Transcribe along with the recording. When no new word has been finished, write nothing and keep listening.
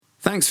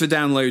Thanks for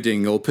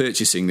downloading or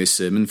purchasing this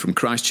sermon from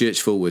Christ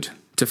Church Fulwood.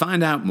 To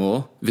find out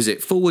more, visit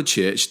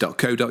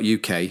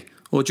fulwoodchurch.co.uk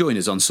or join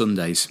us on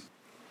Sundays.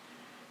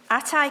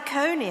 At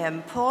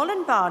Iconium, Paul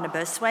and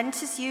Barnabas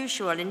went as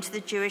usual into the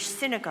Jewish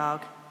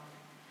synagogue.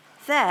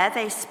 There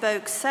they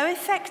spoke so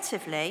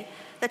effectively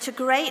that a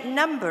great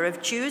number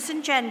of Jews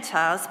and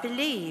Gentiles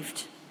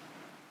believed.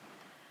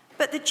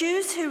 But the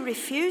Jews who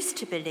refused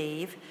to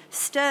believe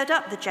stirred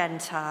up the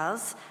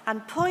Gentiles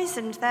and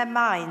poisoned their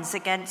minds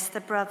against the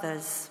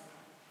brothers.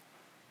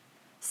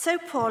 So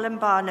Paul and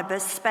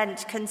Barnabas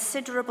spent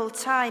considerable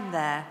time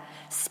there,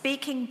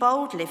 speaking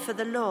boldly for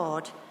the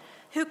Lord,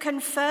 who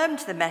confirmed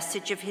the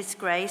message of his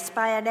grace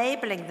by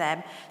enabling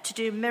them to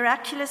do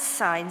miraculous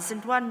signs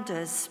and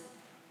wonders.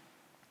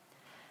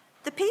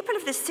 The people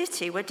of the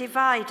city were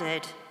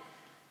divided.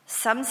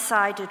 Some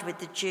sided with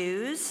the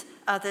Jews,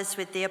 others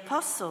with the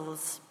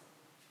apostles.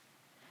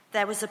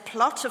 There was a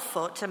plot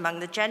afoot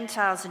among the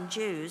Gentiles and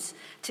Jews,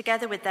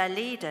 together with their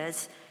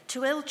leaders,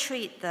 to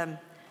ill-treat them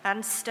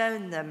and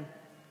stone them.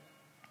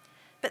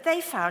 But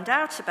they found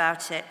out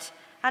about it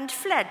and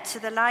fled to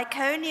the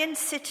Lycaonian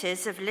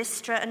cities of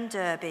Lystra and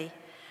Derbe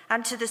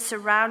and to the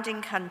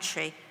surrounding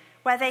country,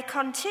 where they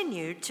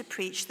continued to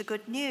preach the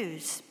good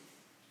news.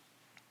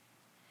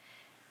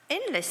 In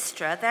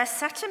Lystra there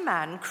sat a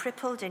man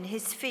crippled in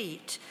his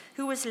feet,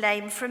 who was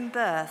lame from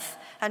birth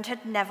and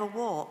had never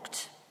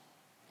walked.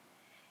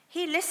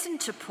 He listened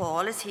to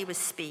Paul as he was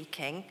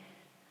speaking.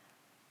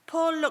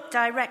 Paul looked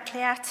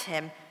directly at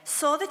him,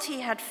 saw that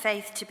he had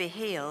faith to be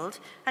healed,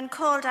 and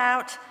called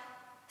out,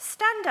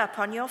 "Stand up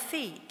on your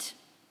feet."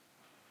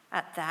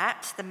 At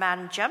that, the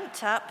man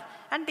jumped up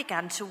and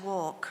began to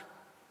walk.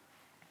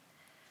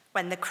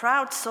 When the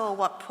crowd saw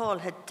what Paul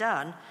had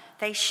done,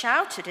 they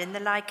shouted in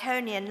the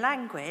Lycaonian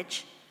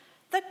language,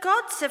 "The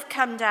gods have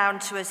come down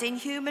to us in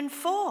human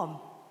form."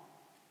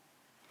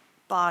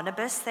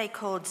 Barnabas they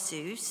called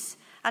Zeus,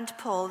 and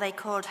Paul they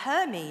called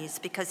Hermes,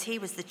 because he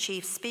was the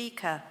chief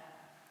speaker.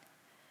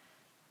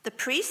 The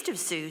priest of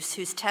Zeus,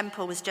 whose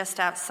temple was just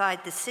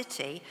outside the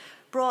city,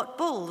 brought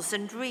bulls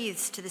and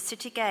wreaths to the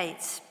city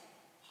gates,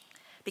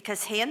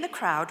 because he and the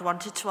crowd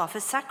wanted to offer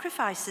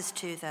sacrifices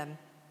to them.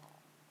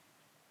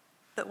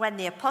 But when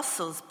the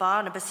apostles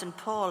Barnabas and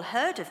Paul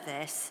heard of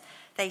this,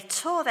 they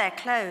tore their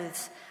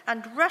clothes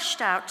and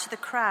rushed out to the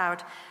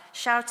crowd,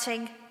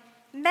 shouting,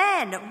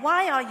 "Men,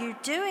 why are you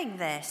doing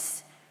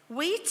this?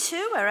 We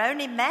too are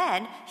only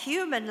men,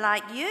 human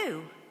like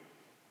you.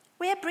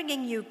 We are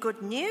bringing you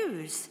good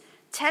news,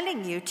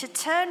 telling you to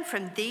turn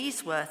from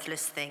these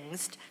worthless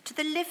things to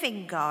the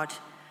living God,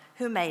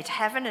 who made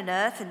heaven and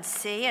earth and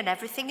sea and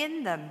everything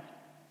in them.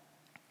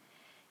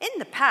 In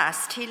the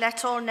past, he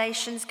let all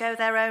nations go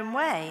their own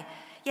way,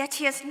 yet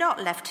he has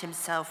not left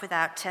himself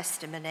without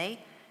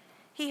testimony.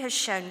 He has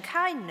shown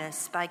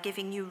kindness by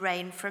giving you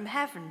rain from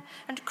heaven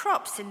and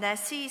crops in their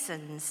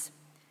seasons.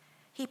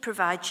 He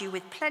provides you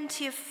with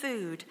plenty of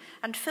food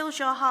and fills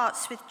your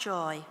hearts with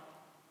joy."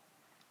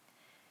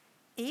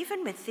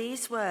 Even with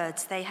these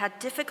words, they had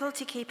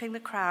difficulty keeping the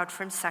crowd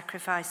from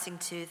sacrificing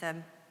to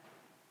them.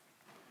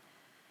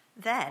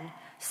 Then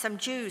some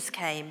Jews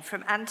came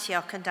from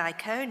Antioch and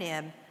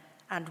Iconium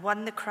and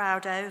won the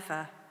crowd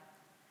over.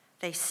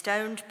 They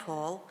stoned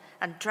Paul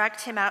and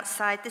dragged him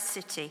outside the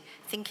city,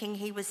 thinking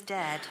he was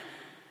dead.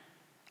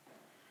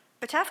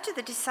 But after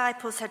the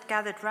disciples had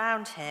gathered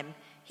round him,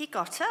 he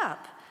got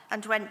up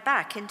and went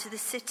back into the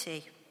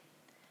city.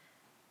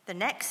 The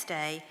next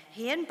day,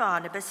 he and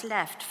Barnabas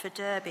left for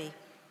Derbe.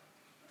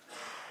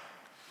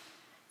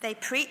 They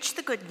preached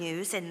the good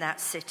news in that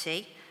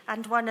city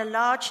and won a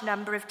large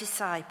number of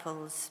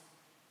disciples.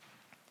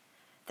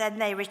 Then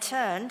they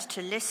returned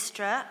to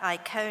Lystra,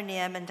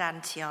 Iconium, and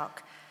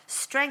Antioch,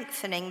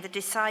 strengthening the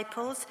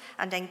disciples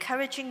and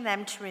encouraging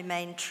them to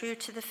remain true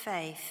to the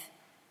faith.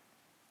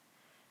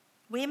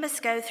 "We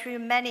must go through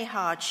many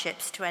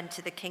hardships to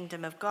enter the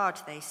kingdom of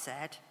God," they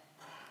said.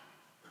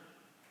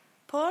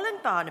 Paul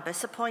and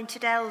Barnabas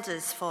appointed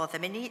elders for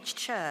them in each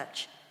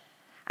church,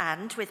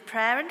 and with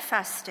prayer and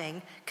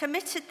fasting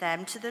committed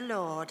them to the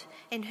Lord,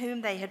 in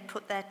whom they had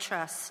put their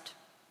trust.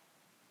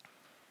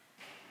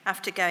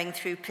 After going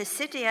through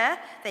Pisidia,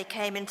 they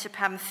came into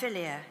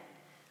Pamphylia,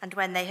 and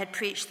when they had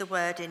preached the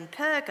word in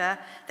Perga,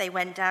 they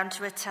went down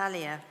to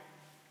Attalia.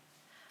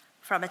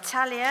 From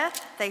Attalia,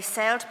 they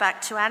sailed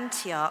back to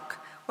Antioch,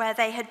 where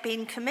they had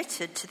been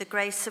committed to the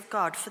grace of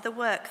God for the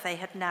work they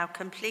had now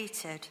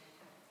completed.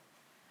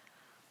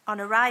 On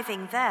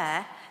arriving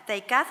there, they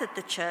gathered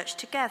the church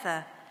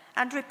together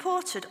and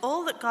reported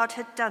all that God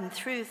had done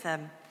through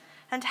them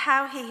and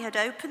how he had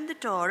opened the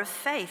door of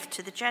faith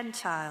to the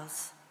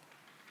Gentiles.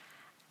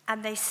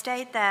 And they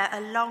stayed there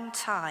a long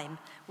time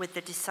with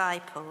the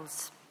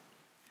disciples.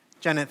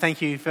 Janet,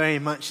 thank you very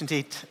much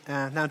indeed.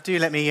 Now do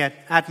let me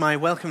add my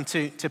welcome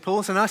to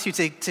Paul's and ask you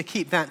to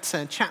keep that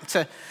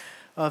chapter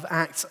of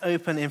Acts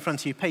open in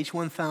front of you, page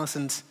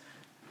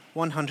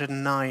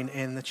 1109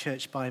 in the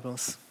church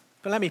Bibles.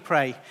 But let me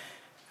pray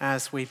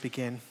as we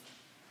begin.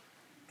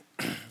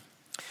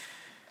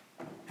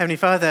 Heavenly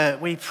Father,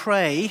 we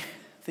pray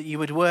that you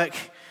would work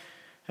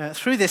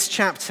through this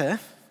chapter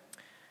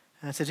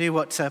to do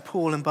what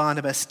Paul and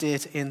Barnabas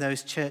did in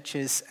those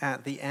churches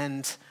at the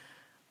end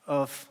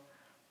of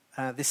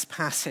this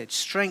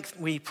passage.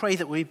 We pray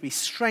that we be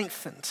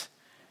strengthened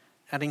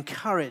and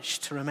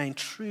encouraged to remain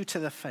true to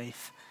the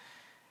faith.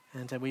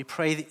 And we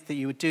pray that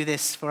you would do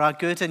this for our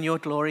good and your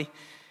glory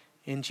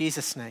in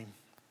Jesus' name.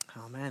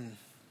 Amen.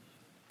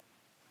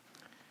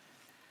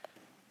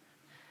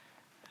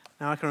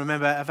 Now I can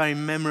remember a very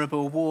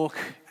memorable walk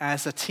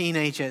as a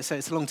teenager, so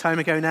it's a long time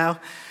ago now.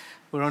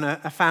 We're on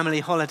a family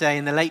holiday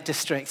in the Lake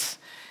District.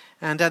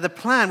 And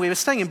we were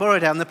staying in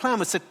Borrowdale, and the plan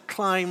was to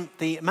climb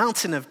the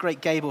mountain of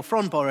Great Gable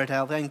from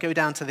Borrowdale, then go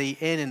down to the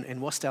inn in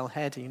Wasdale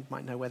Head, you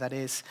might know where that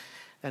is,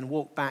 then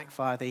walk back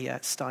via the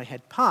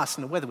Styhead Pass.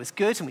 And the weather was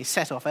good, and we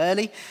set off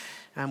early,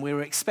 and we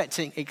were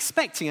expecting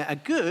a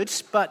good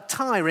but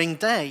tiring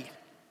day.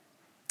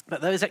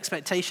 But those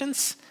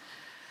expectations,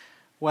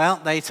 well,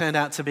 they turned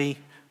out to be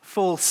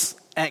false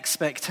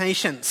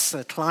expectations.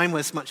 The climb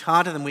was much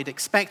harder than we'd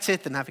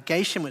expected. The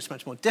navigation was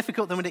much more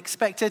difficult than we'd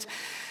expected.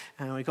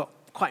 And we got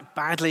quite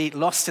badly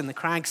lost in the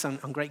crags on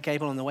Great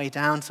Gable on the way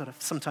down, sort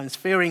of sometimes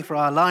fearing for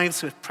our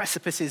lives with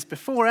precipices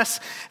before us.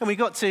 And we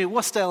got to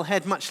Wasdale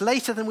Head much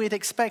later than we'd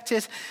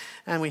expected,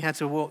 and we had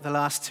to walk the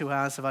last 2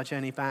 hours of our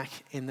journey back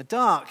in the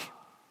dark.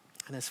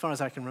 And as far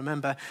as I can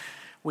remember,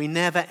 we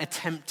never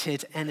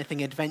attempted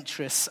anything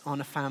adventurous on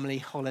a family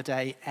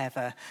holiday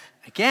ever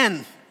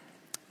again.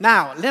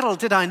 Now, little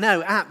did I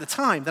know at the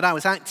time that I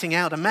was acting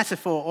out a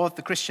metaphor of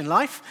the Christian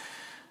life,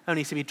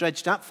 only to be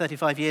dredged up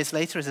 35 years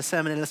later as a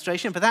sermon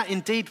illustration, but that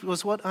indeed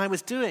was what I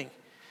was doing.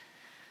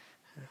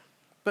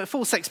 But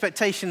false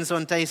expectations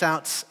on days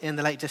out in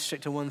the Lake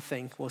District are one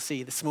thing we'll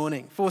see this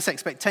morning. False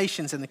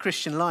expectations in the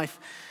Christian life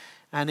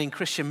and in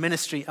Christian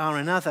ministry are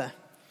another.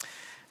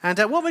 And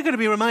what we're going to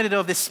be reminded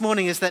of this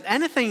morning is that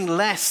anything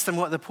less than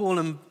what Paul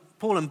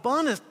and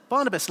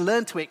Barnabas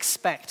learned to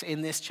expect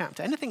in this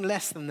chapter, anything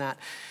less than that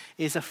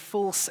is a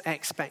false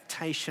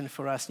expectation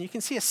for us. And you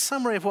can see a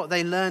summary of what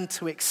they learned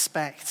to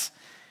expect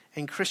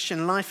in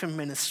Christian life and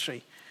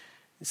ministry.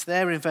 It's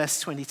there in verse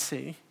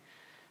 22.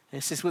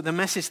 This is what the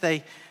message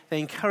they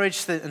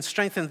encouraged and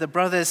strengthened the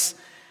brothers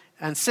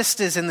and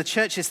sisters in the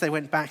churches they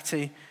went back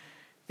to.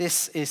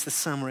 This is the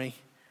summary.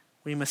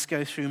 We must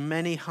go through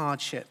many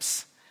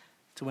hardships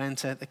to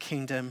enter the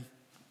kingdom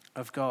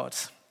of God.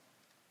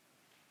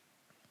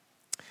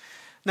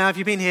 Now, if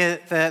you've been here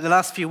the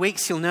last few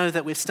weeks, you'll know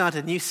that we've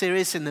started a new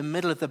series in the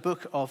middle of the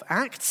book of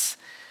Acts.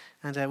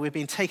 And we've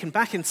been taken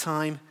back in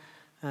time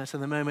to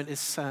the moment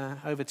is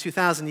over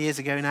 2,000 years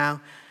ago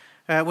now,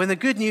 when the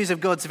good news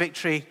of God's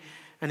victory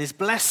and his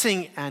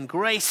blessing and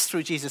grace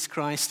through Jesus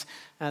Christ,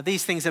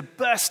 these things are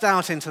burst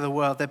out into the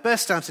world. They're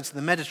burst out into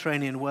the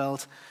Mediterranean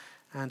world.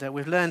 And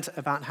we've learned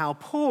about how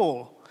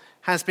Paul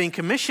has been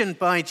commissioned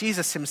by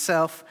Jesus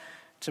himself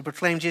to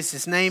proclaim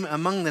Jesus' name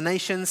among the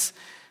nations.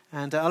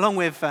 And along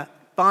with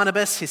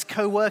Barnabas, his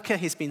co-worker,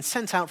 he's been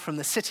sent out from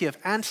the city of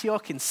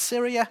Antioch in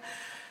Syria.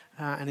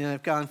 And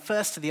they've gone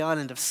first to the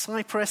island of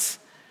Cyprus.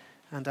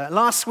 And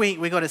last week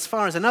we got as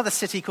far as another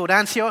city called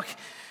Antioch,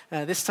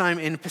 this time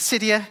in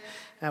Pisidia,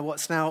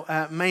 what's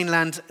now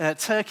mainland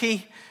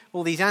Turkey.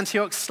 All these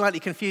Antiochs, slightly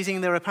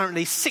confusing. There are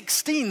apparently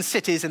 16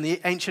 cities in the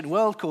ancient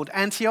world called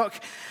Antioch,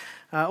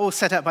 all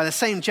set up by the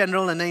same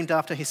general and named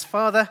after his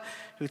father,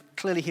 who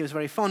clearly he was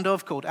very fond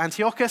of, called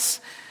Antiochus.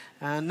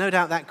 No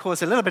doubt that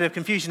caused a little bit of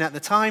confusion at the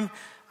time.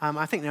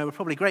 I think they were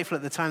probably grateful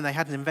at the time they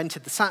hadn't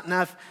invented the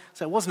sat-nav,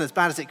 so it wasn't as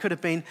bad as it could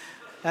have been.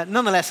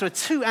 Nonetheless, there are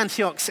 2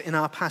 Antiochs in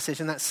our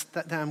passage,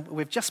 and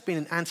we've just been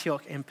in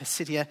Antioch in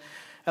Pisidia,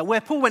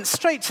 where Paul went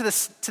straight to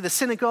the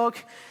synagogue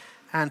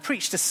and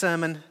preached a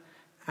sermon,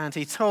 and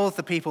he told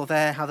the people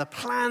there how the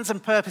plans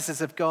and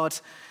purposes of God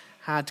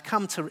had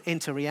come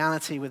into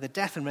reality with the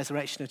death and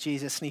resurrection of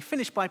Jesus. And he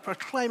finished by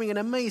proclaiming an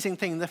amazing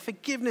thing, the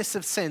forgiveness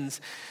of sins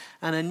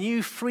and a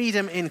new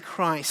freedom in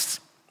Christ.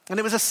 And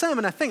it was a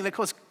sermon, I think, that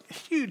caused a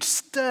huge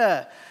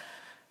stir.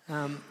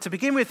 To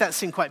begin with, that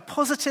seemed quite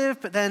positive,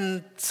 but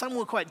then some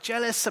were quite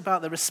jealous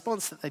about the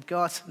response that they'd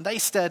got. And they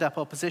stirred up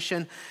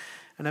opposition,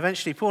 and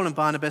eventually Paul and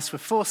Barnabas were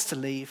forced to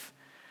leave,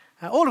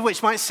 all of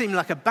which might seem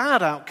like a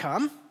bad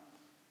outcome,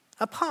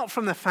 apart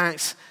from the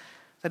fact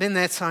that in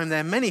their time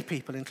there many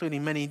people,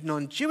 including many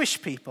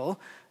non-Jewish people,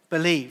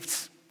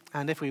 believed.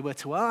 And if we were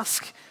to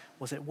ask,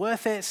 was it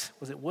worth it?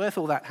 Was it worth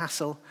all that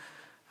hassle?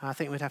 I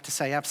think we'd have to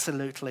say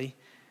absolutely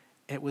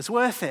it was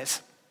worth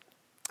it.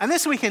 And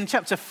this week in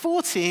chapter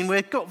 14,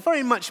 we've got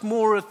very much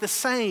more of the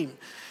same.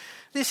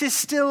 This is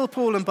still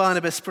Paul and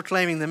Barnabas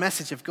proclaiming the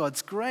message of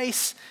God's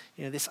grace,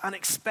 this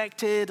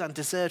unexpected,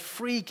 undeserved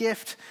free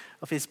gift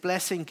of his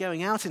blessing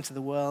going out into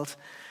the world.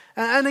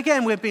 And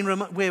again,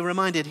 we're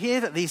reminded here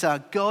that these are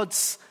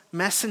God's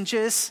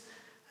messengers.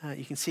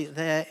 You can see it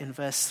there in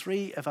verse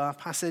 3 of our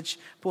passage.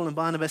 Paul and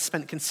Barnabas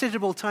spent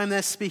considerable time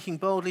there speaking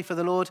boldly for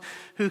the Lord,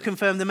 who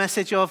confirmed the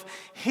message of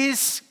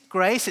his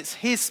grace. It's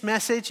his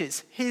message,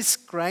 it's his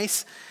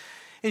grace.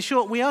 In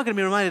short, we are going to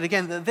be reminded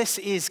again that this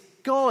is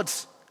God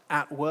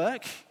at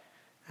work,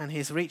 and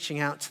he's reaching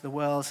out to the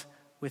world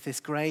with his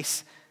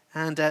grace.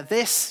 And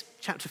this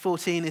chapter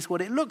 14 is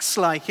what it looks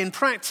like in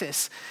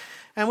practice.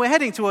 And we're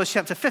heading towards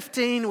chapter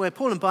 15, where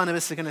Paul and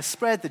Barnabas are going to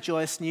spread the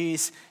joyous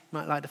news. You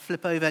might like to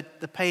flip over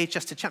the page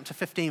just to chapter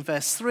 15,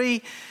 verse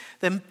 3.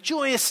 The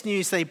joyous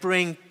news they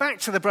bring back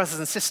to the brothers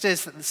and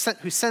sisters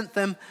who sent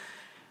them,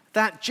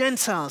 that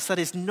Gentiles, that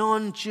is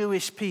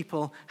non-Jewish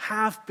people,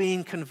 have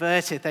been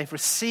converted. They've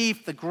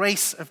received the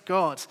grace of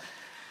God.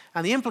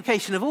 And the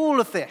implication of all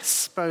of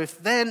this,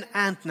 both then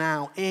and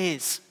now,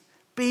 is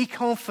be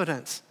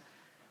confident.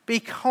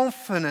 Be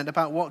confident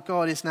about what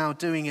God is now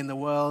doing in the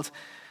world.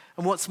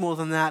 And what's more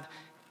than that,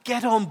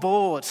 get on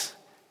board.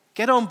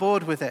 Get on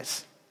board with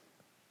it.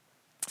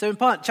 So in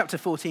part, chapter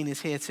 14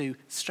 is here to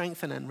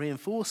strengthen and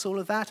reinforce all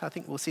of that. I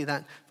think we'll see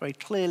that very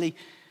clearly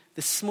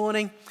this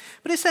morning.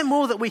 But is there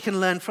more that we can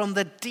learn from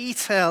the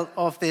detail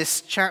of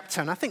this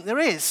chapter? And I think there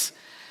is.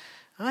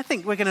 And I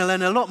think we're going to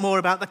learn a lot more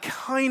about the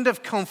kind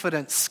of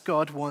confidence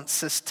God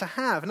wants us to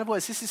have. In other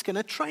words, this is going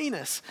to train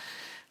us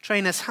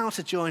how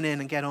to join in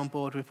and get on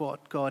board with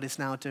what God is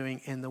now doing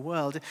in the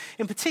world.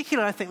 In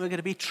particular, I think we're going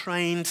to be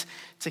trained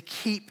to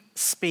keep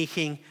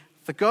speaking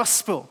the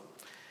gospel.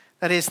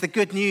 That is, the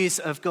good news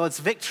of God's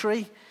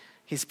victory,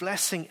 his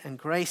blessing and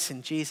grace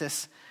in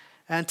Jesus,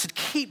 and to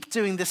keep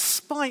doing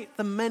despite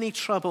the many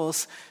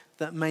troubles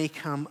that may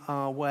come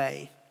our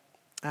way.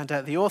 And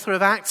the author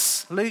of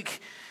Acts, Luke,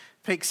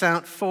 picks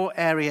out 4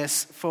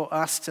 areas for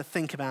us to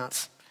think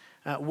about.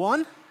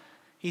 1,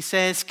 he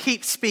says,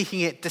 keep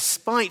speaking it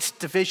despite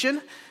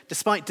division,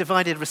 despite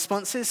divided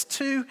responses.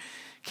 2,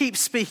 keep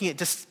speaking it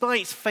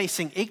despite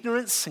facing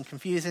ignorance and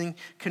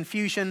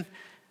confusion.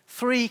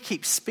 3,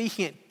 keep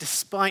speaking it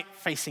despite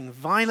facing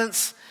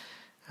violence.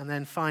 And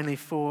then finally,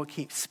 4,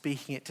 keep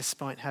speaking it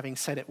despite having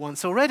said it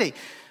once already,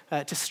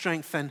 to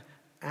strengthen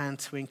and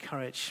to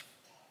encourage.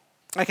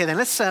 Okay, then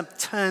let's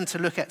turn to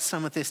look at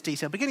some of this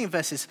detail. Beginning in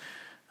verses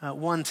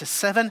 1 to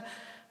 7,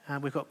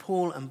 we've got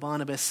Paul and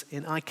Barnabas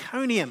in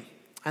Iconium.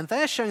 And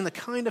they're showing the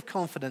kind of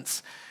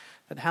confidence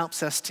that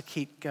helps us to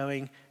keep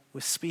going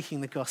with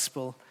speaking the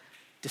gospel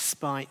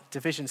despite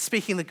division.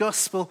 Speaking the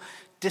gospel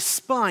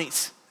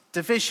despite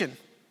division.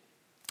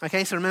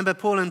 Okay, so remember,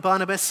 Paul and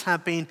Barnabas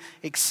have been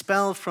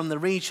expelled from the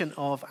region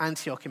of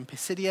Antioch in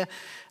Pisidia,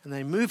 and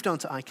they moved on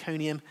to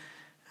Iconium.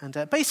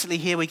 And basically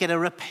here we get a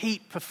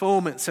repeat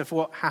performance of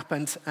what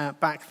happened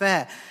back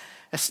there.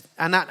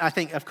 And that, I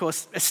think, of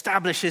course,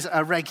 establishes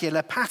a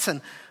regular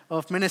pattern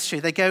of ministry.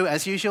 They go,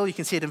 as usual, you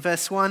can see it in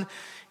verse 1,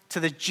 to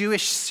the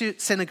Jewish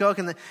synagogue,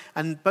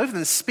 and both of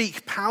them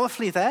speak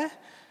powerfully there.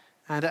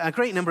 And a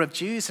great number of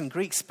Jews and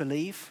Greeks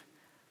believe.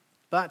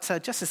 But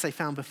just as they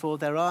found before,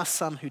 there are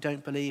some who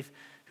don't believe,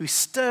 who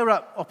stir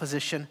up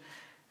opposition.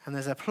 And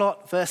there's a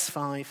plot, verse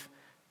 5,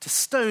 to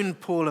stone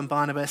Paul and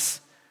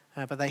Barnabas.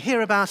 But they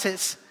hear about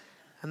it,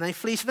 and they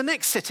flee to the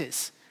next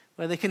cities,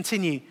 where they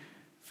continue,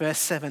 verse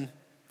 7,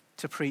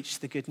 to preach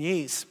the good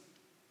news.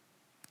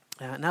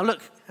 Now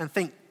look and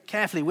think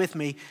carefully with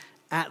me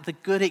at the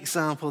good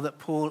example that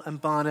Paul and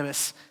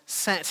Barnabas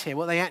set here,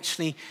 what they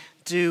actually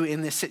do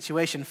in this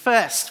situation.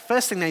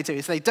 First thing they do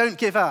is they don't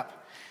give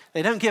up.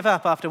 They don't give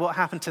up after what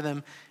happened to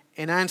them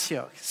in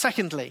Antioch.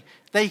 Secondly,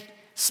 they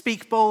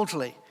speak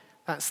boldly.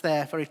 That's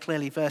there very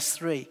clearly, verse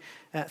 3.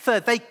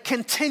 Third, they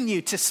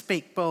continue to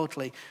speak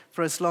boldly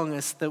for as long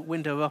as the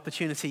window of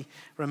opportunity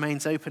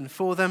remains open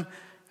for them.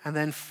 And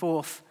then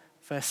fourth,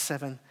 verse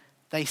 7,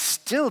 they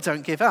still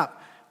don't give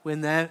up when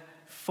they're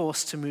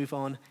forced to move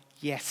on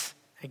yet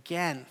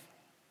again.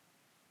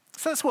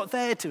 So that's what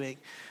they're doing.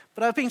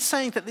 But I've been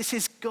saying that this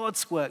is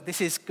God's work.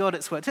 This is God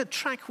at work. To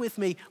track with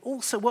me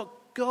also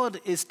what God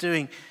is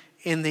doing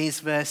in these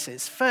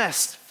verses.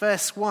 First,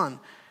 verse 1,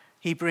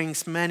 he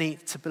brings many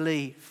to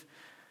believe.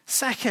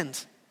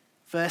 Second,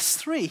 verse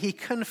 3, he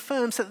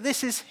confirms that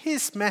this is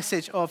his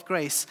message of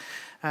grace.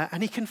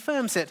 And he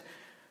confirms it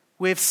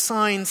with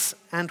signs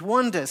and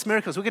wonders,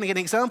 miracles. We're going to get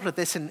an example of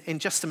this in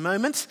just a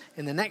moment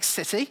in the next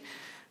city.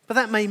 But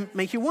that may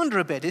make you wonder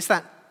a bit. Is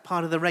that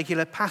part of the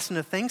regular pattern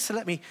of things? So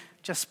let me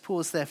just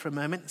pause there for a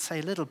moment and say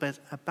a little bit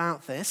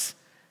about this.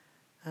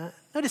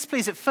 Notice,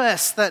 please, at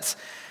first that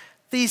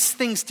these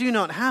things do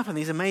not happen,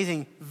 these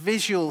amazing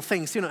visual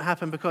things do not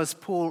happen because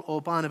Paul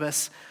or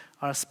Barnabas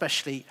are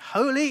especially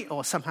holy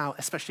or somehow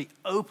especially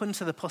open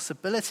to the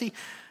possibility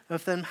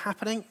of them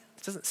happening.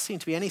 There doesn't seem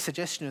to be any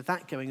suggestion of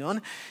that going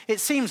on. It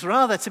seems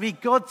rather to be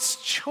God's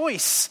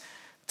choice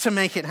to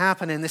make it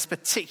happen in this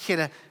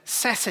particular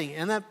setting.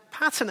 And the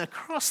pattern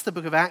across the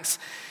book of Acts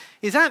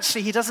is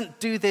actually he doesn't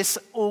do this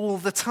all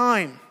the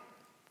time,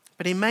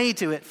 but he may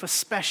do it for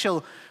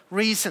special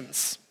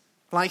reasons.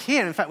 Like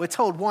here, in fact, we're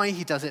told why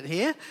he does it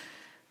here,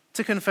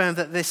 to confirm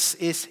that this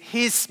is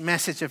his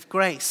message of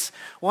grace.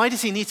 Why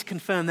does he need to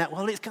confirm that?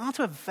 Well, it's gone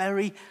to a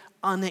very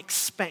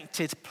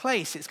unexpected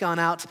place. It's gone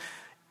out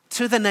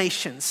to the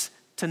nations,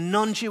 to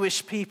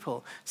non-Jewish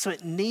people, so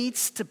it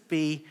needs to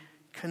be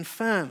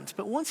confirmed.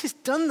 But once he's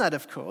done that,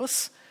 of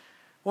course,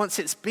 once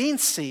it's been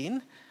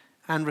seen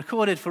and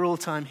recorded for all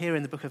time here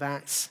in the book of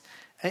Acts,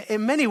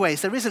 in many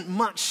ways there isn't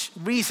much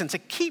reason to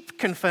keep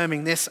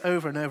confirming this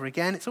over and over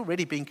again. It's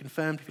already been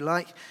confirmed, if you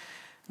like.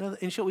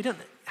 In short, we don't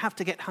have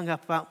to get hung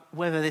up about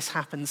whether this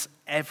happens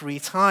every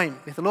time.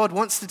 If the Lord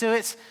wants to do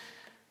it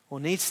or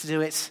needs to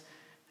do it,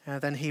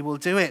 then he will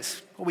do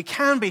it. What we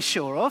can be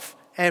sure of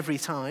every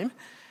time,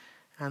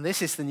 and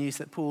this is the news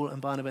that Paul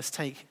and Barnabas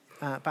take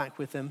back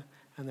with them,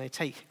 and they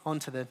take on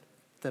to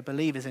the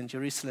believers in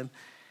Jerusalem,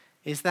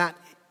 is that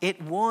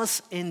it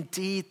was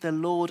indeed the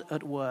Lord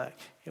at work.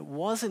 It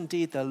was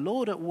indeed the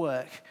Lord at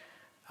work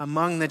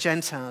among the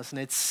Gentiles, and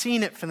they'd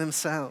seen it for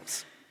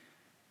themselves.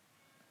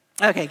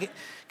 Okay,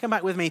 come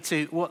back with me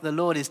to what the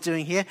Lord is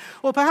doing here,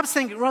 or perhaps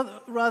think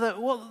rather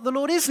what the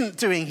Lord isn't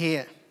doing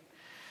here.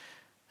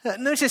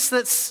 Notice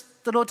that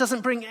the Lord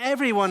doesn't bring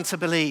everyone to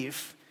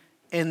believe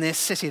in this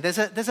city.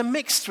 There's a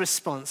mixed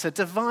response, a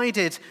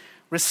divided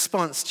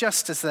response,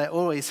 just as there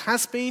always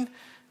has been.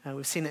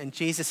 We've seen it in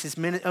Jesus'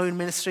 own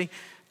ministry,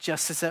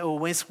 just as there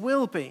always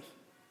will be.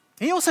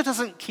 He also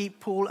doesn't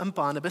keep Paul and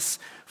Barnabas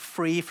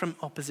free from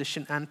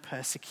opposition and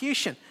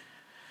persecution.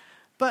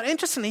 But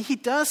interestingly, he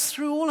does,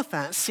 through all of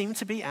that, seem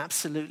to be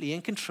absolutely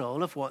in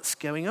control of what's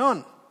going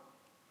on.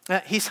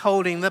 He's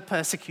holding the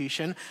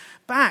persecution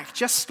back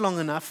just long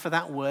enough for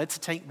that word to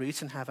take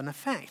root and have an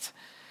effect.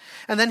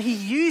 And then he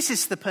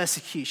uses the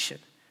persecution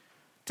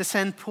to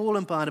send Paul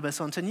and Barnabas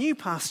onto new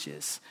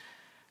pastures,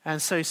 and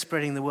so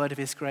spreading the word of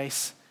his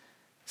grace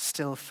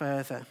still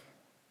further.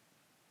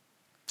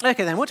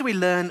 Okay, then, what do we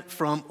learn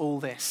from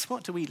all this?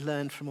 What do we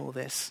learn from all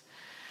this?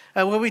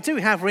 Well, we do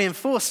have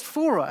reinforced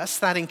for us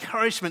that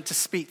encouragement to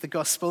speak the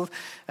gospel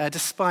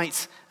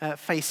despite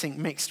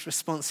facing mixed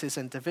responses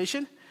and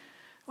division,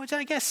 which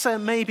I guess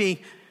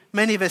maybe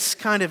many of us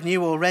kind of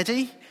knew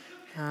already.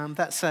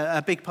 That's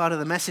a big part of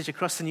the message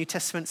across the New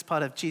Testament. It's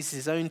part of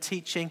Jesus' own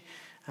teaching.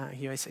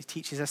 He also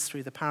teaches us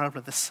through the parable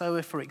of the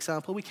sower, for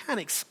example. We can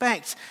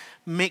expect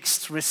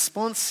mixed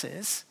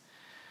responses.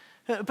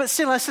 But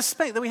still, I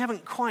suspect that we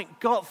haven't quite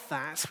got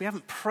that. We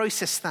haven't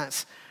processed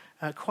that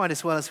quite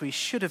as well as we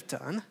should have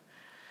done.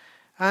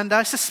 And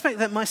I suspect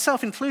that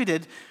myself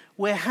included,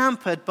 we're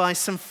hampered by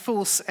some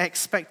false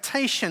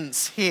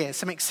expectations here,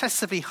 some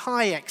excessively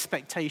high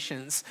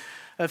expectations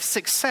of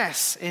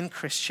success in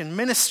Christian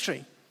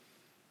ministry.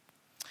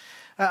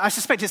 I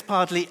suspect it's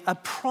partly a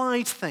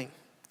pride thing.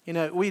 You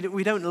know,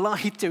 we don't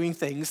like doing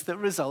things that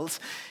result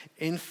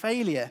in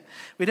failure.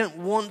 We don't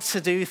want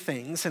to do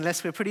things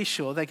unless we're pretty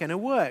sure they're going to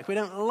work. We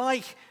don't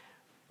like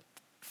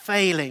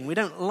failing. We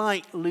don't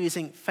like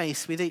losing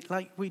face. We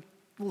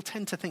will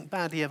tend to think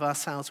badly of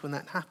ourselves when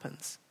that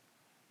happens.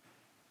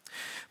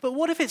 But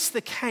what if it's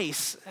the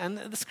case, and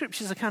the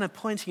scriptures are kind of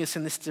pointing us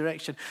in this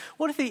direction,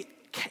 what if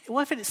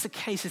it's the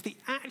case is the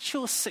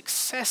actual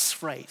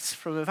success rate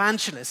from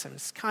evangelism,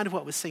 it's kind of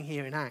what we're seeing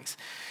here in Acts,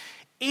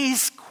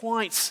 is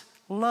quite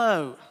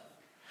low.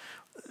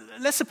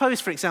 Let's suppose,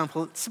 for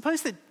example,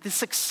 that the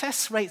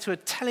success rate to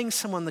telling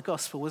someone the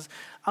gospel was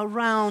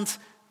around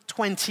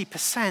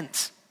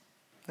 20%.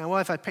 Now, why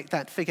have I picked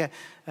that figure,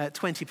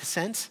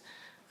 20%?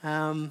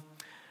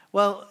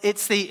 Well,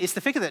 it's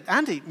the figure that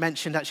Andy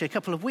mentioned actually a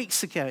couple of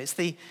weeks ago. It's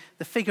the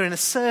figure in a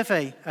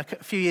survey a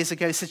few years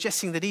ago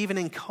suggesting that even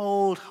in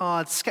cold,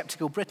 hard,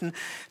 skeptical Britain,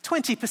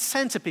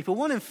 20% of people,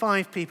 1 in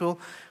 5 people,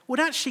 would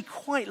actually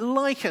quite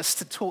like us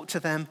to talk to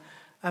them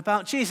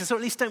about Jesus, or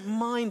at least don't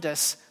mind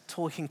us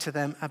talking to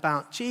them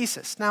about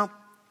Jesus. Now,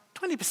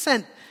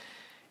 20%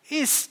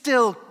 is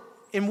still,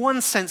 in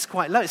one sense,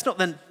 quite low. It's not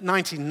the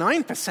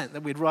 99%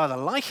 that we'd rather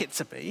like it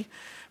to be,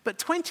 but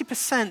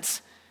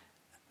 20%,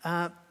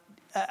 and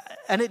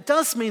it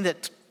does mean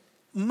that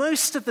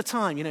most of the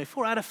time,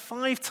 4 out of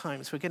 5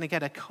 times, we're going to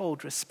get a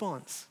cold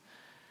response.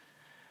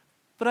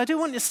 But I do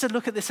want us to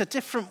look at this a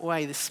different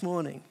way this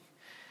morning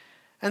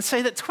and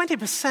say that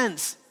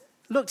 20%,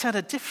 looked at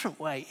a different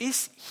way,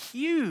 is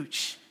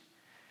huge.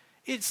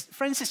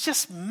 Friends, it's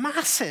just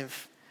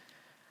massive.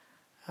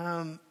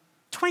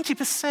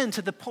 20%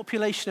 of the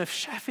population of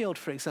Sheffield,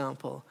 for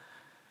example,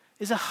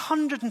 is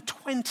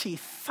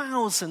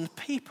 120,000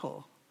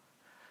 people.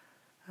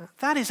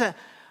 That is a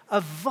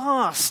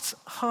vast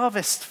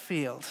harvest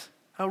field,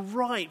 a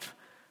ripe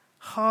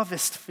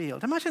harvest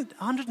field. Imagine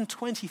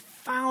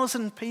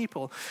 120,000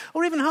 people,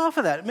 or even half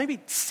of that,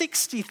 maybe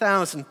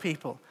 60,000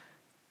 people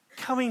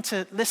coming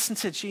to listen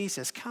to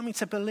Jesus, coming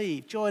to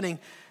believe, joining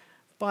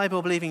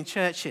Bible-believing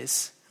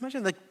churches.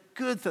 Imagine the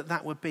good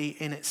that would be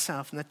in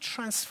itself and the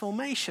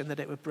transformation that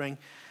it would bring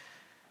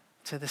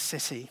to the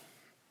city.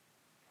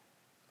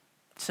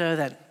 So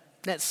then,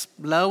 let's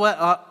lower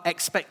our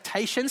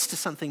expectations to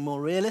something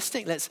more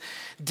realistic. Let's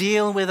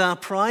deal with our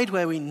pride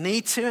where we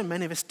need to, and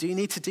many of us do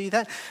need to do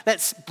that.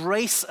 Let's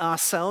brace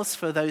ourselves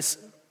for those,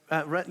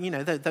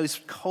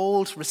 those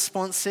cold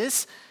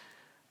responses,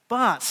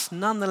 but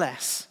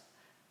nonetheless,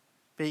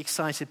 be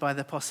excited by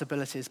the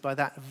possibilities, by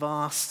that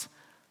vast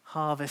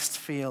harvest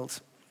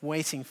field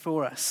waiting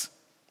for us.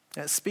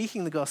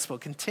 Speaking the gospel,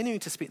 continuing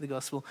to speak the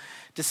gospel,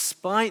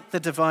 despite the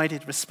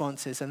divided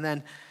responses, and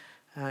then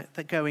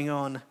going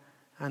on.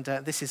 And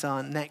this is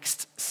our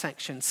next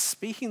section.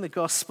 Speaking the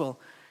gospel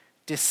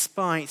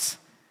despite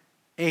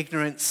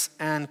ignorance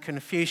and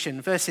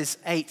confusion. Verses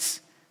 8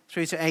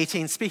 through to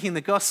 18, speaking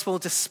the gospel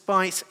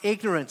despite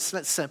ignorance.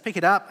 Let's pick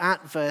it up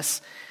at verse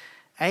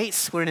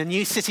 8. We're in a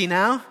new city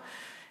now,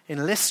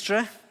 in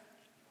Lystra.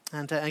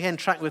 And again,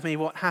 track with me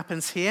what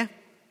happens here.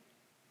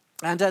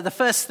 And the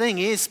first thing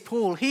is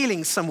Paul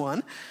healing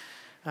someone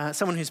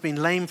who's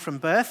been lame from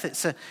birth.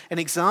 It's an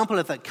example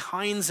of the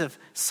kinds of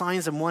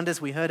signs and wonders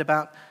we heard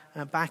about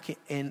back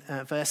in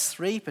verse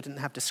 3, but didn't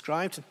have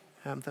described,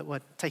 that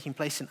were taking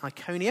place in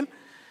Iconium.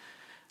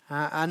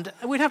 And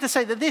we'd have to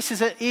say that this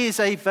is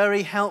a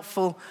very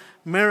helpful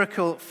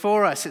miracle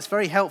for us. It's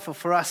very helpful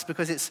for us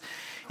because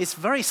it's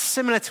very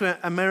similar to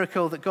a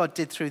miracle that God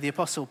did through the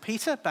Apostle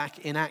Peter back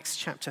in Acts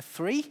chapter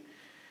 3.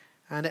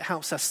 And it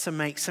helps us to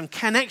make some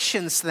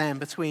connections then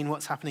between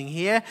what's happening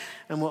here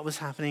and what was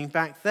happening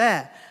back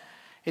there.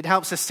 It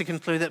helps us to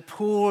conclude that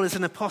Paul is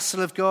an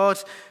apostle of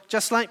God,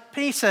 just like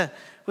Peter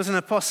was an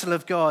apostle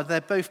of God.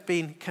 They're both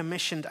being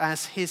commissioned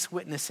as his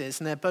witnesses,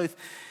 and they're both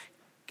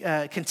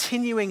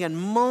continuing and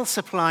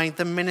multiplying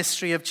the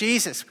ministry of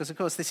Jesus, because, of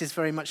course, this is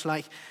very much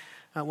like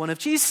one of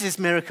Jesus'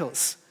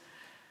 miracles.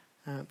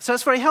 So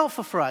it's very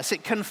helpful for us.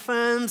 It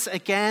confirms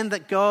again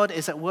that God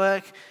is at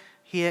work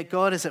here.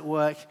 God is at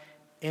work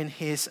in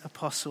his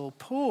apostle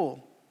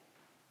Paul.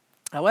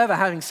 However,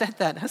 having said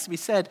that, it has to be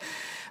said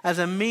as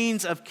a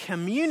means of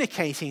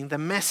communicating the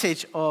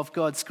message of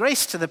God's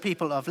grace to the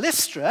people of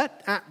Lystra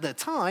at the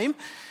time,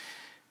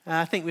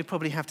 I think we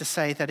probably have to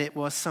say that it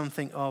was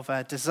something of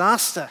a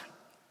disaster,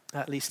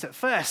 at least at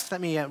first. Let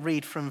me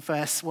read from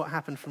what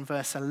happened from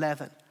verse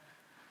 11.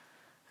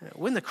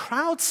 When the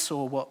crowd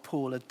saw what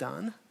Paul had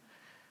done,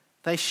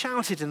 they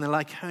shouted in the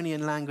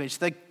Lycaonian language,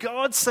 "The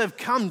gods have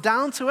come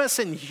down to us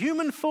in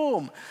human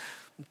form."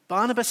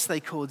 Barnabas they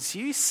called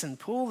Zeus, and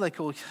Paul they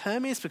called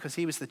Hermes because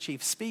he was the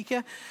chief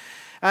speaker.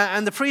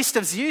 And the priest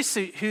of Zeus,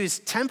 whose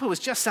temple was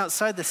just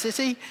outside the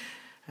city,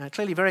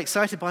 clearly very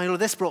excited by all of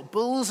this, brought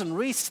bulls and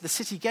wreaths to the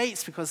city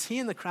gates because he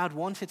and the crowd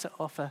wanted to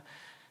offer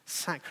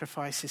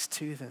sacrifices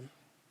to them.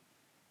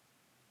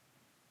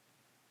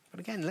 But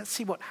again, let's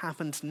see what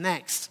happened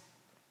next.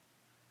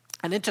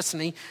 And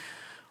interestingly,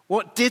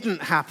 what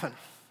didn't happen?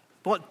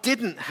 What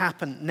didn't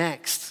happen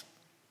next?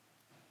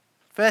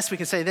 First, we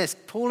can say this: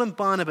 Paul and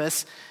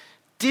Barnabas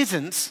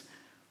didn't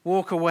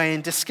walk away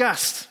in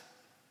disgust.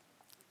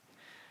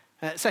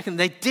 Second,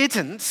 they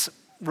didn't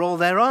roll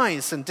their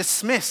eyes and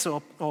dismiss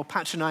or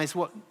patronize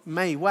what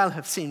may well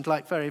have seemed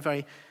like very,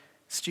 very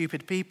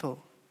stupid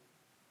people.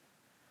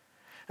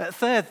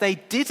 Third, they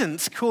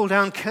didn't call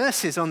down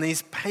curses on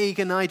these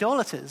pagan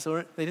idolaters,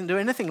 or they didn't do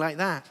anything like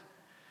that.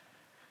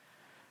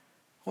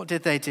 What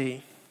did they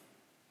do?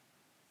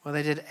 Well,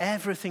 they did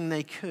everything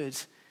they could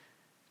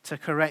to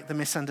correct the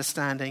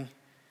misunderstanding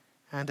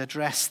and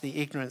address the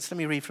ignorance. Let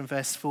me read from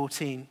verse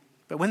 14.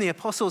 But when the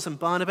apostles and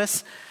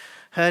Barnabas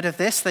heard of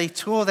this, they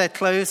tore their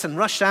clothes and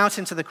rushed out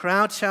into the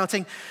crowd,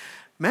 shouting,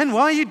 "Men,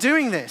 why are you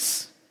doing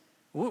this?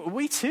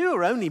 We too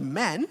are only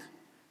men,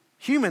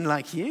 human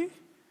like you.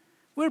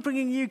 We're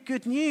bringing you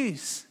good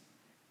news,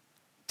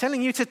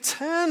 telling you to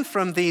turn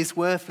from these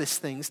worthless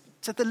things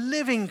to the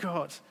living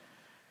God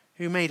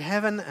who made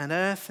heaven and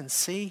earth and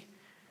sea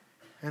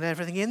and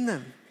everything in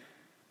them."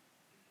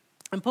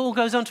 And Paul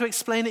goes on to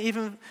explain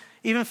it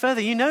even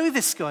further. You know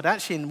this God.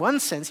 Actually, in one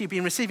sense, you've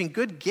been receiving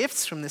good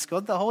gifts from this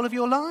God the whole of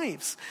your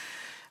lives.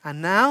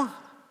 And now,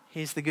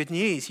 here's the good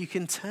news. You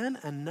can turn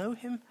and know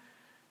him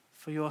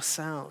for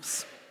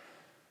yourselves.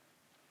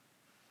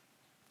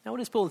 Now,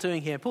 what is Paul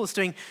doing here? Paul's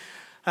doing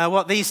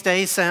what these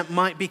days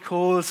might be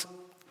called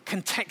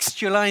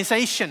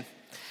contextualization,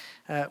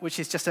 which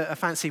is just a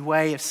fancy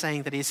way of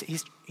saying that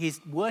he's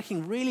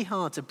working really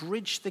hard to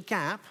bridge the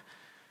gap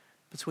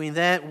between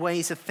their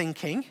ways of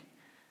thinking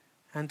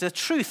and the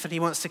truth that he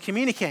wants to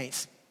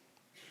communicate.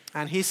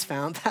 And he's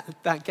found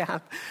that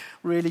gap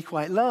really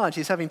quite large.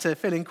 He's having to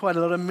fill in quite a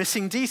lot of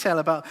missing detail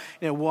about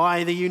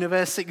why the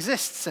universe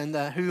exists and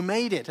who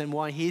made it and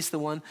why he's the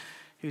one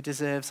who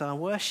deserves our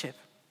worship.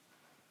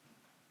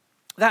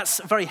 That's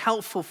a very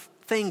helpful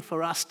thing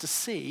for us to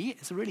see.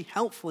 It's a really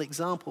helpful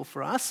example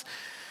for us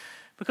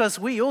because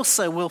we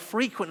also will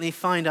frequently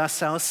find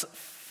ourselves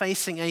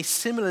facing a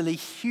similarly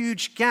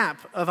huge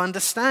gap of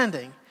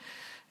understanding.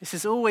 This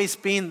has always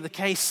been the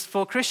case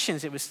for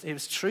Christians. It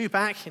was true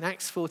back in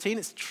Acts 14.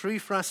 It's true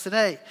for us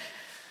today.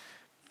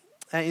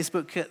 In his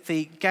book,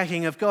 The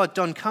Gagging of God,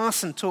 Don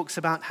Carson talks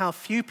about how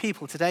few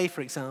people today,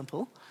 for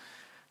example,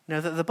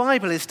 know that the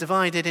Bible is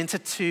divided into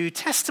two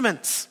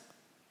testaments.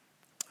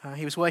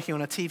 He was working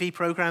on a TV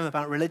program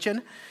about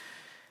religion,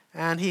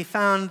 and he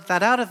found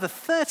that out of the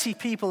 30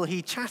 people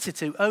he chatted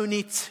to,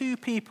 only 2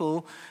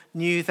 people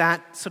knew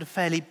that sort of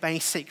fairly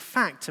basic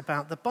fact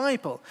about the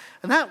Bible.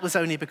 And that was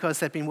only because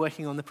they'd been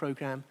working on the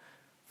program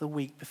the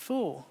week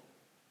before.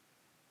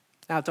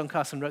 Now, Don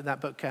Carson wrote that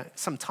book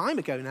some time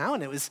ago now,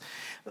 and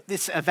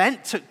this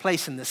event took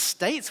place in the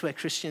States where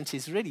Christianity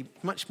is really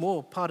much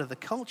more part of the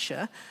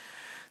culture.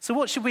 So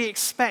what should we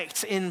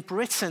expect in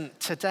Britain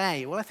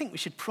today? Well, I think we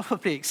should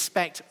probably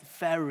expect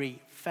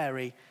very,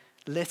 very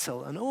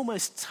little, and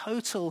almost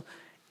total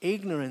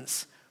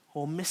ignorance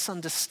or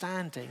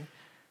misunderstanding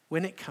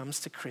when it comes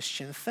to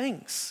Christian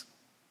things.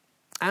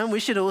 And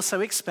we should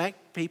also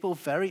expect people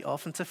very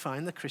often to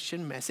find the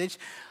Christian message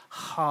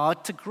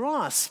hard to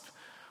grasp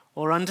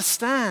or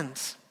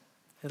understand.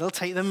 It'll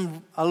take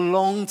them a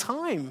long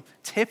time,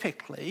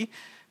 typically,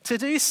 to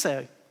do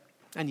so.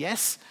 And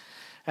yes,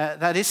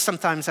 that is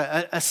sometimes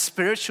a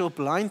spiritual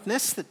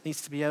blindness that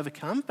needs to be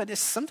overcome, but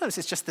sometimes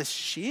it's just the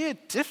sheer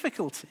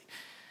difficulty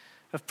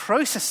of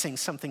processing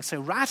something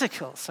so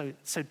radical,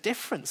 so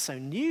different, so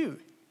new.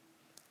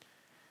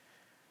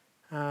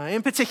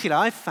 In particular,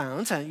 I've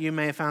found, you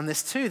may have found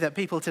this too, that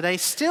people today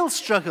still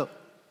struggle,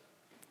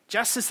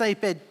 just as they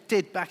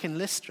did back in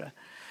Lystra.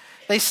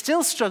 They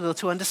still struggle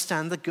to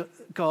understand the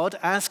God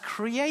as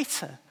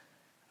creator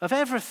of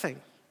everything.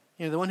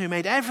 The one who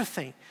made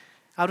everything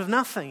out of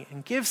nothing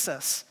and gives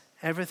us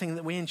everything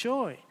that we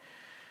enjoy.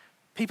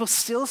 People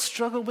still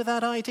struggle with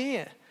that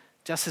idea,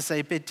 just as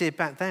they did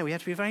back then. We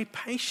have to be very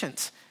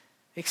patient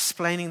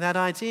explaining that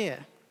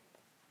idea.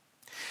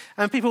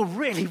 And people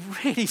really,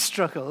 really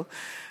struggle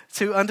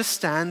to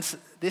understand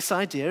this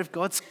idea of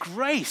God's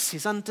grace,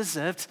 his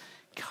undeserved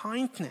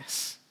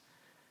kindness.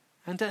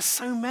 And there's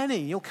so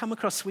many. We come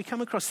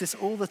across this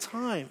all the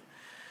time,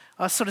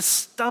 are sort of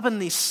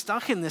stubbornly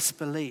stuck in this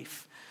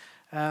belief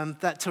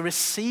that to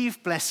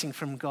receive blessing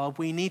from God,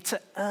 we need to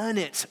earn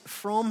it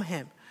from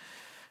him.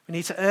 We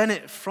need to earn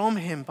it from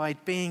him by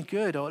being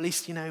good, or at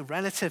least,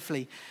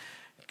 relatively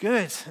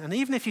good. And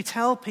even if you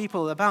tell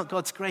people about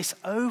God's grace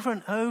over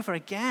and over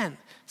again,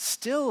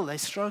 still they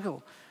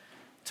struggle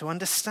to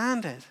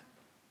understand it.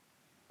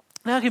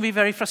 Now, it can be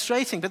very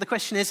frustrating, but the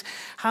question is,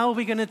 how are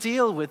we going to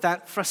deal with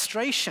that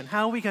frustration?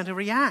 How are we going to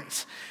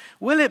react?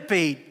 Will it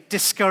be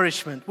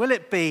discouragement? Will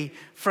it be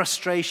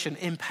frustration,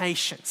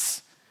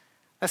 impatience?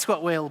 That's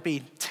what we'll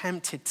be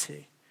tempted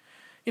to.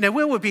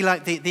 Will we be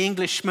like the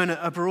Englishman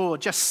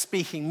abroad, just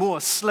speaking more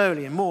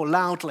slowly and more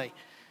loudly,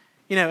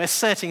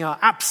 asserting our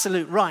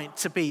absolute right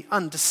to be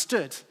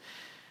understood,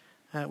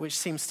 which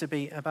seems to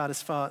be about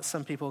as far as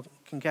some people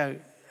can go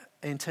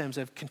in terms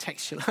of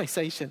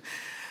contextualization.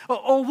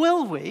 Or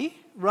will we,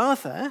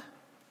 rather,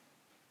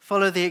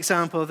 follow the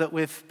example that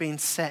we've been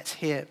set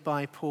here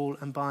by Paul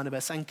and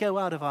Barnabas and go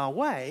out of our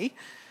way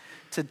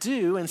to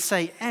do and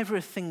say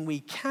everything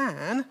we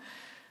can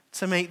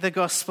to make the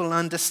gospel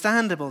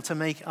understandable, to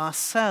make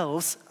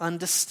ourselves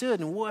understood,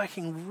 and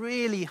working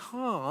really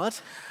hard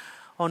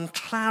on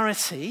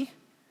clarity,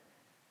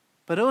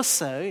 but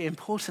also,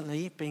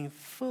 importantly, being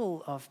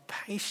full of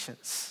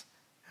patience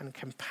and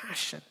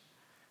compassion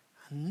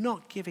and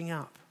not giving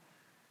up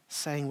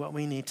saying what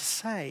we need to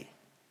say.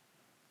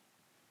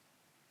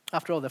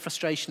 After all, the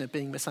frustration of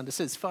being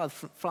misunderstood is far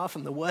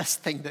from the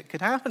worst thing that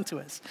could happen to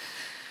us.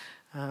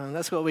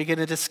 That's what we're going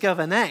to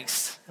discover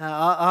next.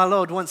 Our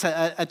Lord wants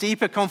a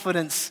deeper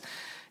confidence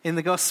in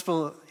the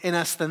gospel in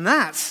us than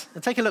that.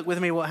 And take a look with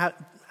me what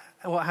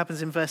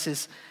happens in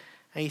verses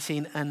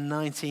 18 and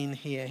 19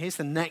 here. Here's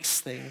the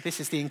next thing. This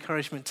is the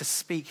encouragement to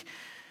speak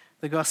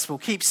the gospel.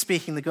 Keep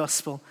speaking the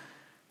gospel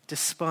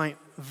despite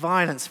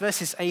violence.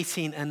 Verses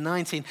 18 and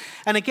 19.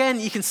 And again,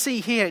 you can see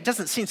here, it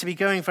doesn't seem to be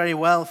going very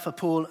well for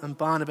Paul and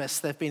Barnabas.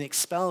 They've been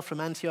expelled from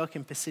Antioch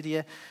in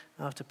Pisidia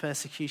after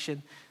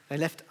persecution. They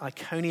left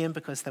Iconium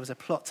because there was a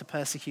plot to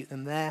persecute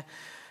them there.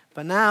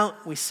 But now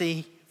we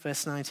see,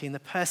 verse 19, the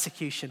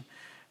persecution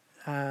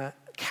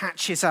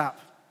catches up.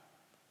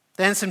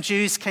 Then some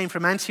Jews came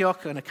from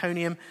Antioch and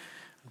Iconium,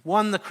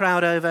 won the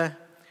crowd over.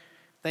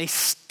 They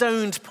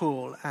stoned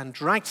Paul and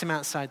dragged him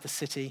outside the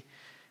city,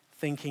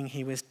 thinking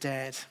he was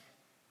dead.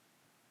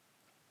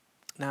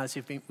 Now, as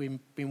we've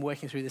been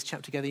working through this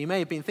chapter together, you may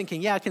have been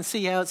thinking, I can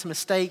see how it's a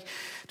mistake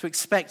to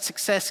expect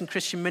success in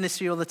Christian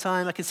ministry all the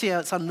time. I can see how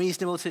it's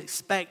unreasonable to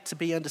expect to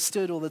be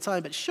understood all the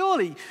time. But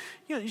surely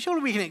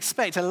we can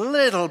expect a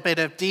little bit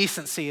of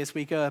decency as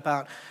we go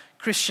about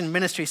Christian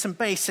ministry, some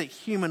basic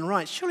human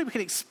rights. Surely we can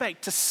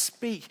expect to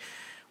speak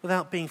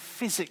without being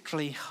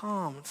physically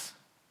harmed.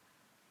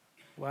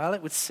 Well,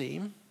 it would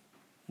seem,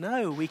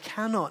 no, we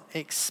cannot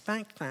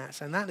expect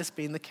that. And that has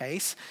been the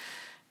case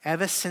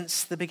ever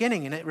since the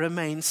beginning, and it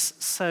remains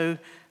so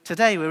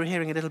today. We were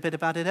hearing a little bit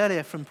about it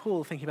earlier from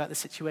Paul, thinking about the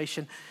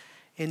situation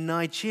in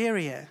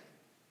Nigeria.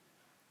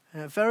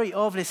 Very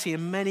obviously,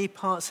 in many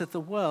parts of the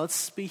world,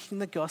 speaking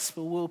the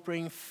gospel will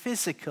bring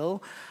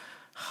physical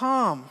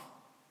harm.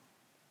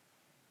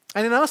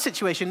 And in our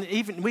situation,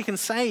 even we can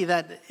say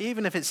that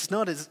even if it's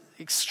not as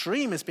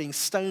extreme as being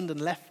stoned and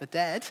left for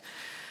dead,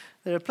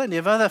 there are plenty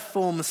of other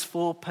forms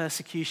for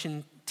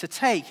persecution to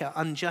take.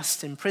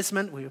 Unjust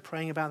imprisonment, we were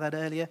praying about that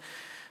earlier.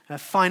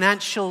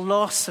 Financial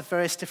loss of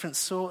various different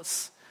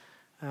sorts.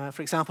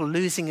 For example,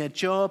 losing a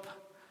job,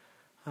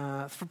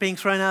 for being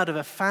thrown out of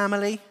a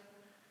family,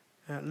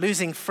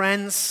 losing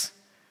friends,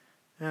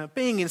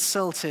 being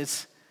insulted,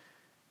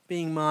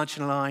 being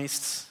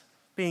marginalized,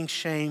 being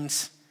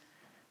shamed,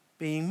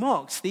 being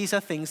mocked. These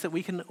are things that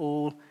we can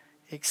all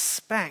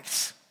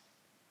expect.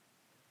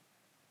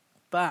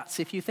 But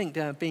if you think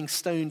being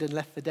stoned and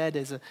left for dead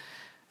is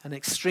an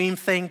extreme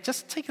thing,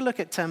 just take a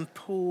look at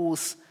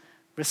Paul's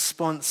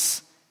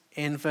response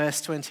in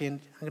verse 20,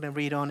 and I'm going to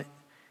read on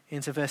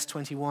into verse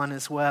 21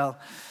 as well.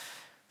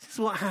 This is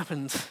what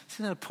happened. This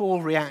is how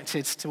Paul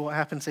reacted to what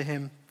happened to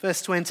him.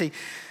 Verse 20,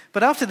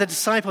 but after the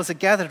disciples had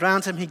gathered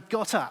round him, he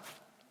got up.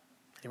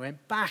 He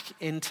went back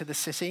into the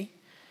city.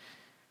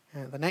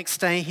 The next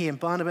day, he and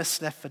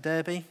Barnabas left for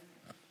Derbe.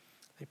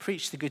 They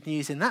preached the good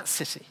news in that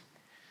city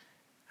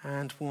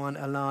and won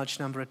a large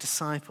number of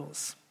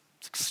disciples.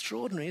 It's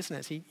extraordinary,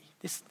 isn't it?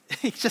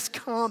 He just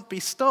can't be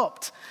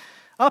stopped.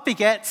 Up he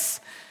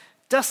gets,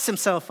 dusts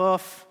himself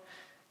off,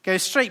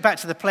 goes straight back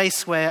to the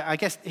place where I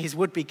guess his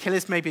would-be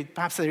killers,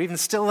 perhaps they're even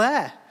still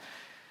there.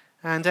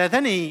 And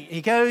then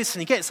he goes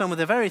and he gets on with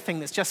the very thing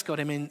that's just got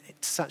him into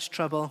such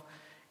trouble.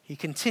 He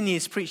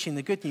continues preaching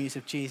the good news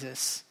of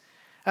Jesus.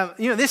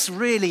 This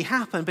really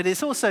happened, but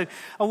it's also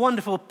a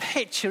wonderful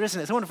picture, isn't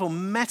it? It's a wonderful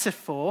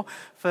metaphor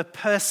for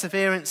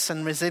perseverance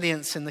and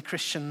resilience in the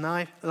Christian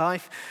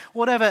life.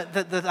 Whatever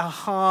the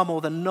harm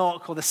or the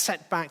knock or the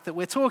setback that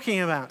we're talking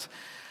about.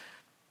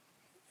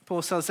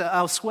 Paul says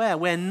elsewhere,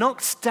 we're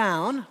knocked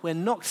down,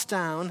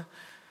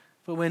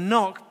 but we're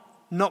not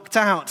knocked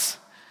out.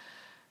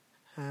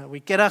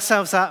 We get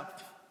ourselves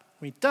up,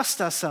 we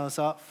dust ourselves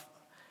off,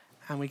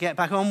 and we get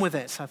back on with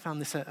it. I found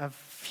this a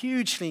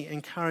hugely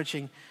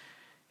encouraging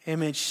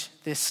image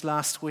this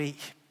last week.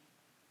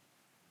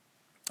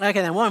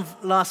 Okay, then one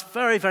last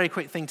very, very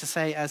quick thing to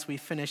say as we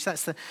finish.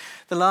 That's the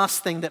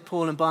last thing that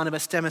Paul and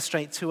Barnabas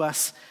demonstrate to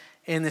us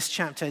in this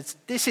chapter.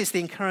 This is the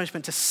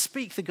encouragement to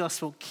speak the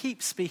gospel,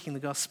 keep speaking the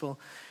gospel,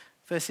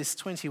 verses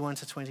 21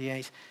 to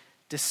 28,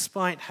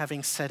 despite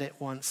having said it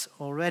once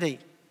already.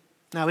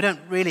 Now, we don't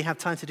really have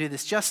time to do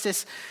this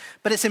justice,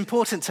 but it's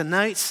important to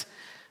note.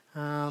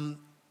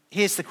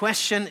 Here's the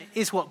question: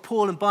 is what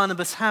Paul and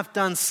Barnabas have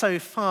done so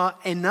far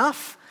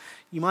enough?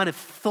 You might have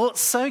thought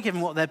so,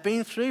 given what they've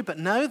been through, but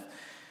no.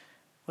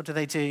 What do?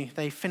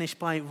 They finish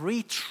by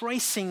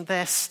retracing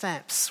their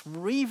steps,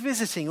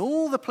 revisiting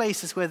all the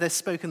places where they've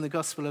spoken the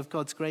gospel of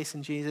God's grace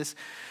in Jesus.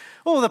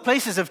 All the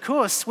places, of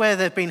course, where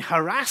they've been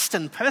harassed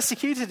and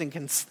persecuted and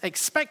can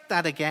expect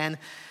that again.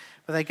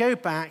 But they go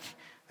back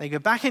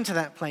into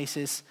that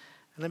places.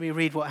 And let me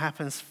read what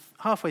happens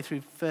halfway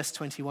through verse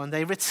 21.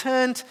 They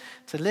returned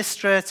to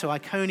Lystra, to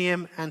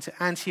Iconium, and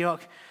to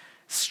Antioch,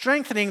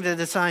 strengthening the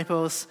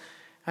disciples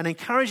and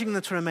encouraging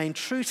them to remain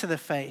true to the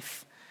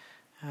faith.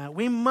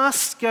 We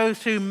must go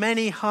through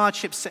many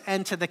hardships to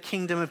enter the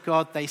kingdom of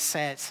God, they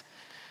said.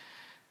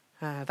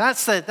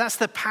 That's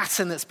the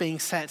pattern that's being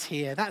set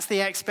here. That's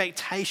the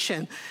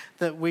expectation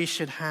that we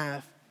should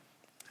have.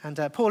 And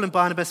Paul and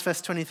Barnabas,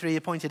 verse 23,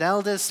 appointed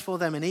elders for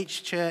them in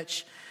each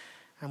church,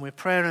 and with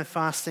prayer and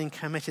fasting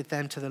committed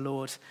them to the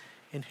Lord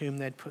in whom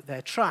they'd put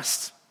their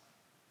trust.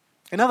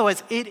 In other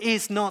words, it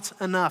is not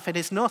enough. It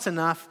is not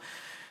enough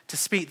to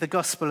speak the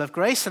gospel of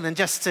grace and then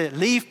just to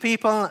leave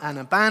people and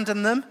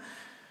abandon them.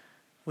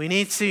 We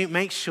need to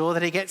make sure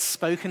that it gets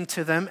spoken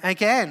to them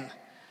again.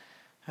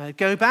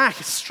 Go back,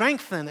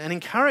 strengthen, and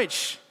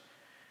encourage.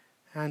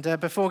 And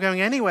before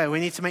going anywhere, we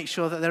need to make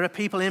sure that there are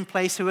people in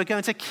place who are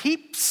going to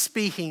keep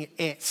speaking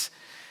it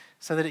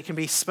so that it can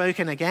be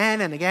spoken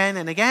again and again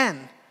and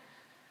again.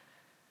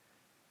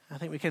 I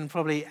think we can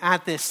probably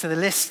add this to the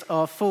list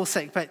of false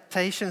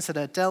expectations that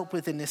are dealt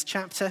with in this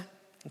chapter.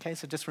 Okay,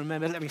 so just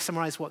remember, let me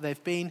summarize what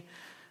they've been.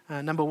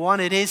 Number one,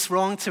 it is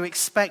wrong to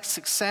expect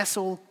success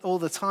all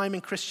the time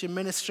in Christian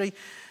ministry.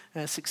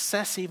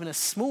 Success, even a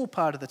small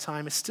part of the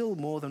time, is still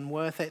more than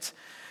worth it.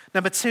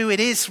 Number two, it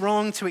is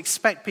wrong to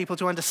expect people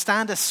to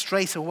understand us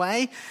straight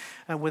away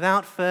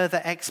without further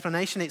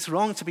explanation. It's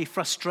wrong to be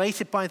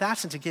frustrated by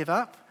that and to give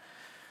up.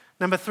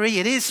 Number three,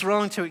 it is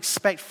wrong to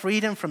expect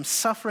freedom from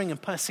suffering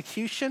and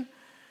persecution.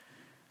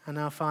 And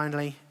now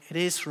finally, it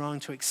is wrong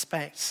to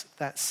expect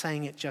that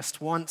saying it just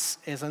once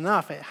is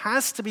enough. It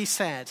has to be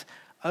said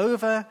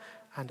over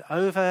and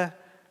over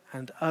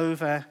and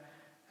over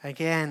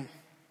again.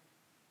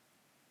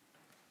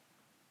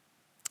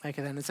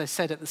 Okay, then, as I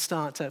said at the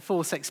start,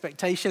 false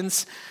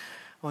expectations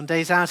on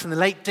days out in the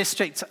Lake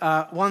District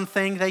are one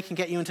thing. They can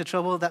get you into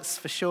trouble, that's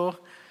for sure.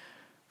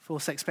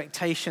 False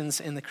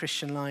expectations in the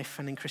Christian life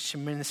and in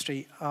Christian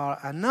ministry are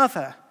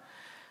another.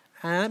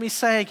 And let me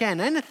say again,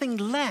 anything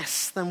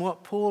less than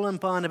what Paul and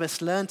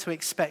Barnabas learned to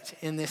expect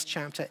in this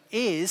chapter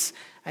is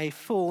a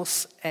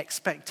false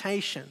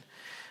expectation.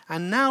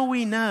 And now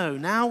we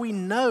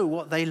know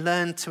what they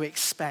learned to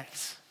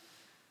expect.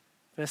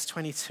 Verse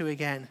 22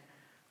 again.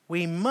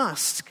 We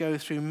must go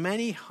through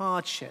many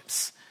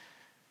hardships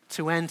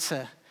to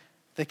enter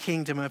the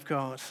kingdom of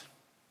God.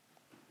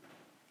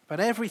 But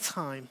every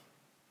time,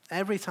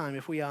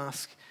 if we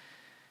ask,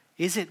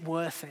 is it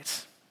worth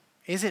it?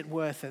 Is it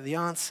worth it? The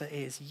answer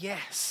is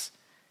yes.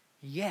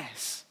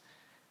 Yes,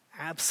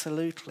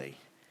 absolutely.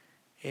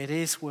 It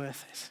is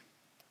worth it.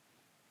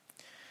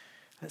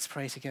 Let's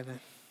pray together.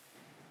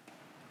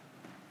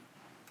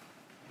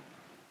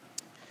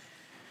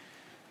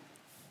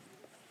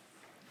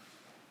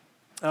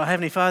 Our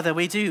Heavenly Father,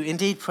 we do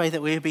indeed pray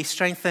that we will be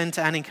strengthened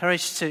and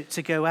encouraged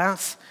to go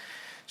out,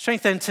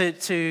 strengthened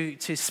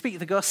to speak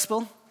the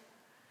gospel.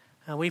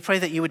 We pray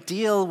that you would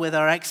deal with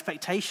our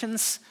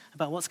expectations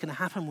about what's going to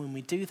happen when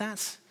we do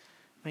that.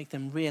 make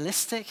them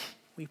realistic,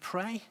 we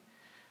pray.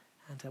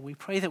 And we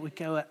pray that we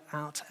go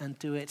out and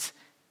do it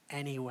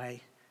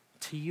anyway,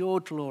 to your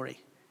glory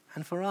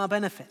and for our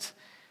benefit.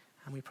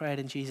 And we pray it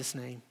in Jesus'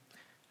 name.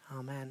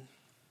 Amen.